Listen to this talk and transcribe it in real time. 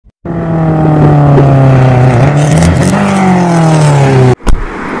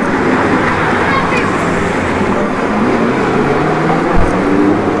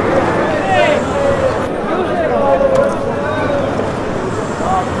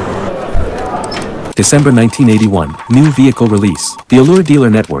December 1981, new vehicle release. The Allure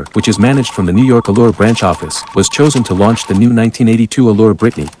dealer network, which is managed from the New York Allure branch office, was chosen to launch the new 1982 Allure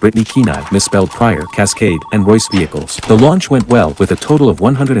Brittney Kenai, misspelled prior, Cascade, and Royce vehicles. The launch went well, with a total of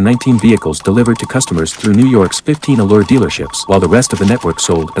 119 vehicles delivered to customers through New York's 15 Allure dealerships, while the rest of the network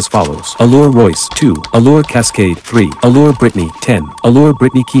sold as follows: Allure Royce 2, Allure Cascade 3, Allure Brittney 10, Allure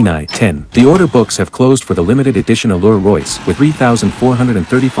Brittney Kenai 10. The order books have closed for the limited edition Allure Royce, with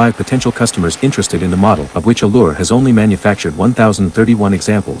 3,435 potential customers interested in the model, of which Allure has only manufactured 1,031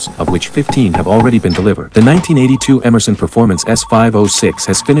 examples, of which 15 have already been delivered. The 1982 Emerson Performance S506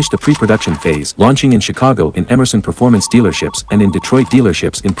 has finished the pre-production phase, launching in Chicago in Emerson Performance dealerships and in Detroit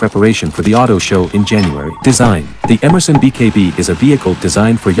dealerships in preparation for the auto show in January. Design. The Emerson BKB is a vehicle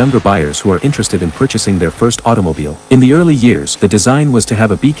designed for younger buyers who are interested in purchasing their first automobile. In the early years, the design was to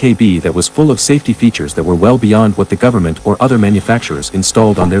have a BKB that was full of safety features that were well beyond what the government or other manufacturers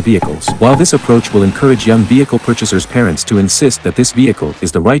installed on their vehicles. While this approach will encourage young vehicle purchasers' parents to insist that this vehicle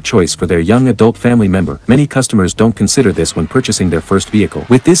is the right choice for their young adult family member, many customers don't consider this when purchasing their first vehicle.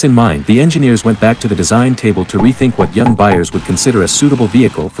 With this in mind, the engineers went back to the design table to rethink what young buyers would consider a suitable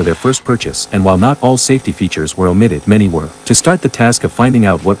vehicle for their first purchase, and while not all safety features were omitted, many were. To start the task of finding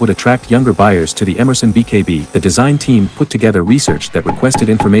out what would attract younger buyers to the Emerson BKB, the design team put together research that requested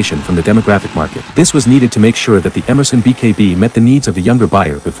information from the demographic market. This was needed to make sure that the Emerson BKB met the needs of the younger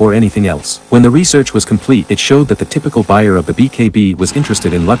buyer before anything else. When the research was complete, it showed that the typical buyer of the BKB was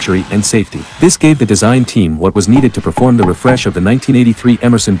interested in luxury and safety. This gave the design team what was needed to perform the refresh of the 1983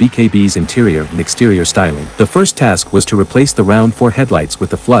 Emerson BKB's interior and exterior styling. The first task was to replace the round 4 headlights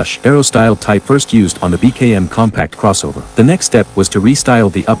with the flush, aero-style type first used on the BKM compact crossover. The next step was to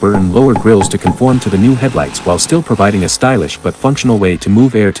restyle the upper and lower grills to conform to the new headlights while still providing a stylish but functional way to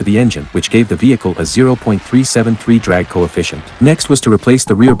move air to the engine, which gave the vehicle a 0.373 drag coefficient. Next was to replace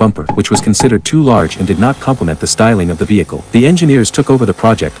the rear bumper, which was considered too large and did not complement the styling of the vehicle. The engineers took over the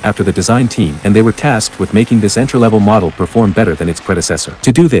project after the design team, and they were tasked with making this entry-level model perform better than its predecessor.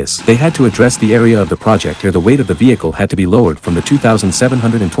 To do this, they had to address the area of the project where the weight of the vehicle had to be lowered from the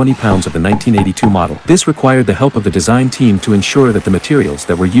 2,720 pounds of the 1982 model. This required the help of the design team to ensure that the materials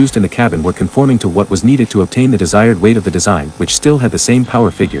that were used in the cabin were conforming to what was needed to obtain the desired weight of the design, which still had the same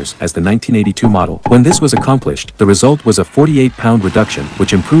power figures as the 1982 model. When this was accomplished, the result was a 48-pound reduction,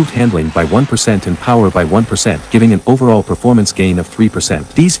 which improved handling by 1% and power by 1%, giving an overall performance gain of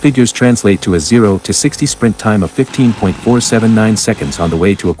 3%. These figures translate to a 0 to 60 sprint time of 15.479 seconds on the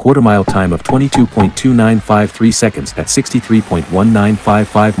way to a quarter-mile time of 22.2953 seconds at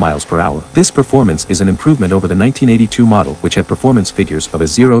 63.1955 miles per hour. This performance is an improvement over the 1982 model, which had performance figures of a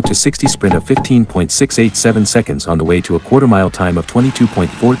 0 to 60 sprint of 15.687 seconds on the way to a quarter-mile time of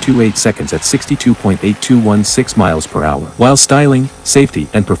 22.428 seconds at 62.8216 miles per hour. While styling, safety,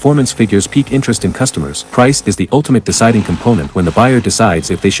 and performance figures pique interest in customers, price is the ultimate deciding component when the buyer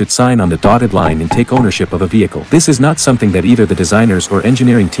decides if they should sign on the dotted line and take ownership of a vehicle. This is not something that either the designers or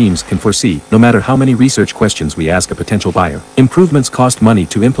engineering teams can foresee, no matter how many research questions we ask a potential buyer. Improvements cost money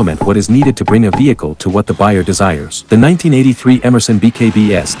to implement what is needed to bring a vehicle to what the buyer desires. The 1983 Emerson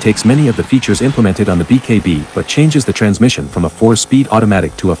BKB-S takes many of the features implemented on the BKB, but changes the transmission from a 4-speed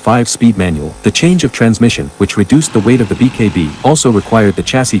automatic to a 5-speed manual. The change of transmission, which reduced the weight of the BKB, also required the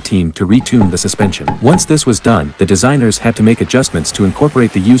chassis team to retune the suspension. Once this was done, the designers had to make adjustments to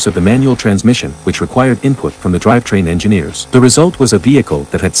incorporate the use of the manual transmission, which required input from the drivetrain engineers. The result was a vehicle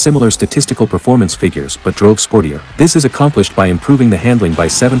that had similar statistical performance figures but drove sportier. This is accomplished by improving the handling by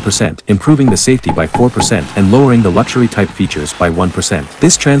 7%, improving the safety by 4%, and lowering the luxury type features by 1%.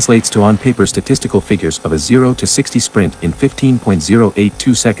 This translates to on-paper statistical figures of a 0 to 60 sprint in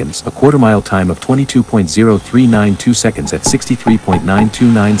 15.082 seconds, a quarter-mile time of 22.0392 seconds at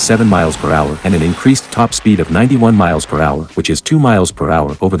 63.9297 miles per hour, and an increased top speed of 91 miles per hour, which is 2 miles per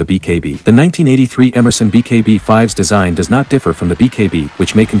hour over the BKB. The 1983 Emerson BKB-5's design does not differ from the BKB,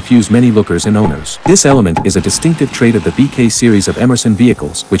 which may confuse many lookers and owners. This element is a distinctive trait of the BK series of Emerson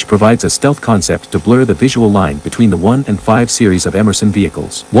vehicles, which provides a stealth concept to blur the visual line between the 1 and 5 series of Emerson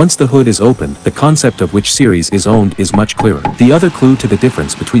vehicles. Once the hood is opened, the concept of which series is owned is much clearer. The other clue to the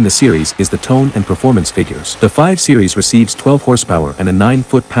difference between the series is the tone and performance figures. The 5 series receives 12 horsepower and a 9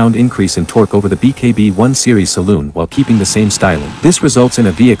 foot-pound increase in torque over the BKB 1 series saloon while keeping the same styling. This results in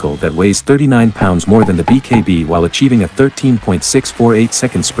a vehicle that weighs 39 pounds more than the BKB while achieving a 13.648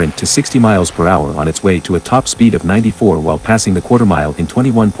 second sprint to 60 miles per hour on its way to a top speed of 94 while passing the quarter mile in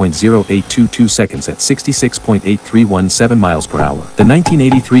 21.0822 seconds at 66.8317 miles per hour. The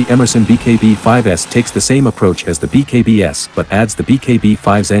 1983 Emerson BKB-5S takes the same approach as the BKB-S but adds the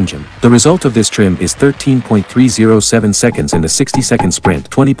BKB-5's engine. The result of this trim is 13.307 seconds in the 60-second sprint,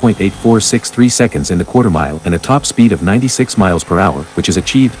 20.84 .463 seconds in the quarter mile and a top speed of 96 miles per hour, which is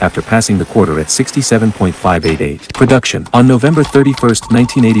achieved after passing the quarter at 67.588. Production. On November 31,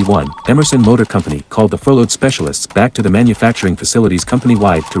 1981, Emerson Motor Company called the furloughed specialists back to the manufacturing facilities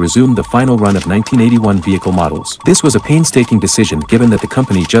company-wide to resume the final run of 1981 vehicle models. This was a painstaking decision given that the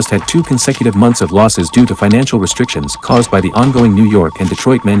company just had 2 consecutive months of losses due to financial restrictions caused by the ongoing New York and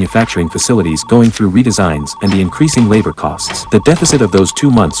Detroit manufacturing facilities going through redesigns and the increasing labor costs. The deficit of those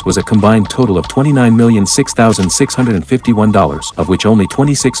 2 months was a combined total of $29,006,651, of which only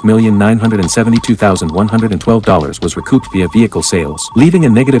 $26,972,112 was recouped via vehicle sales, leaving a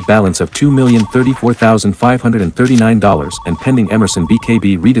negative balance of $2,034,539 and pending Emerson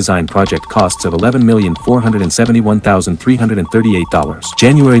BKB redesign project costs of $11,471,338.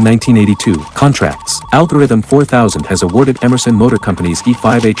 January 1982. Contracts. Algorithm 4000 has awarded Emerson Motor Company's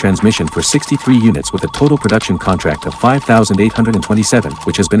E5A transmission for 63 units with a total production contract of 5,827,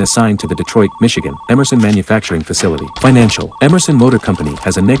 which has been assigned to the Detroit, Michigan, Emerson manufacturing facility. Financial. Emerson Motor Company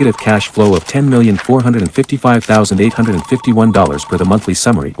has a negative cash flow of $10,455,851 per the monthly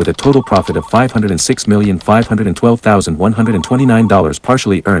summary, with a total profit of $506,512,129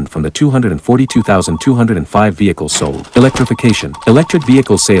 partially earned from the 242,205 vehicles sold. Electrification. Electric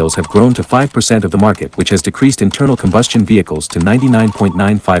vehicle sales have grown to 5% of the market, which has decreased internal combustion vehicles to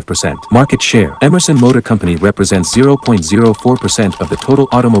 99.95%. Market share. Emerson Motor Company represents 0.04% of the total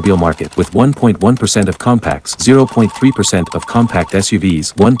automobile market, with 1.1% of compacts, 0.3% of compact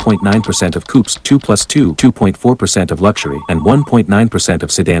SUVs, 1.9% of coupes, 2+2, 2.4% of luxury, and 1.9%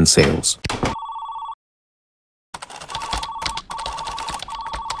 of sedan sales.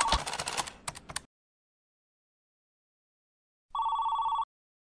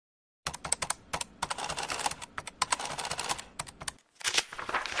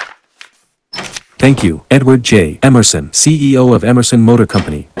 Thank you, Edward J. Emerson, CEO of Emerson Motor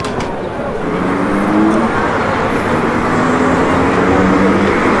Company.